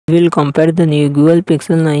We will compare the new Google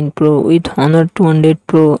Pixel 9 Pro with Honor 200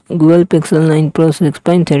 Pro. Google Pixel 9 Pro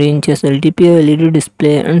 6.3 inches LTPO LED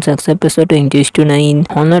display and success ratio 20:9.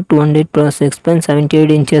 Honor 200 Pro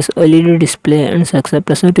 6.78 inches LED display and success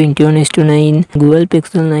ratio 21:9. Google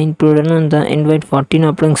Pixel 9 Pro run on the Android 14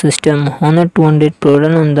 operating system. Honor 200 Pro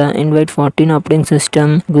run on the Android 14 operating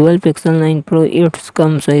system. Google Pixel 9 Pro it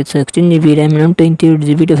comes with 16GB RAM,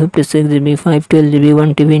 128GB to 56GB, 512GB,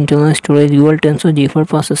 1TB internal storage, Google Tensor G4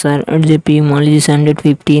 processor, 8GPU, Mali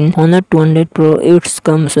G115. Honor 200 Pro it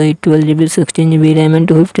comes with 12GB, 16GB RAM and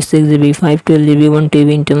 256GB, 512GB,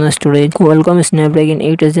 1TB internal storage, Qualcomm Snapdragon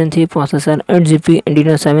 8 Gen 3 processor, 8GPU,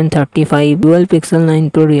 Adreno 735. Google Pixel 9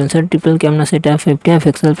 Pro real set triple camera setup,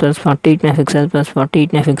 50MP plus 48MP plus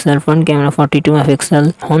 48MP, front camera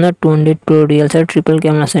 42MP. Honor 200 Pro real set triple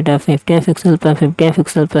camera setup, 50MP plus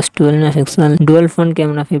 50MP plus 12MP, dual front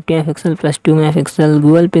camera 50MP plus 2MP.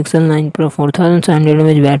 Google Pixel 9 Pro 4700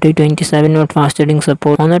 mAh battery, 27W fast charging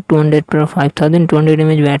support. Honor 200 Pro 5200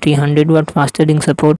 mAh battery, 100W fast charging support.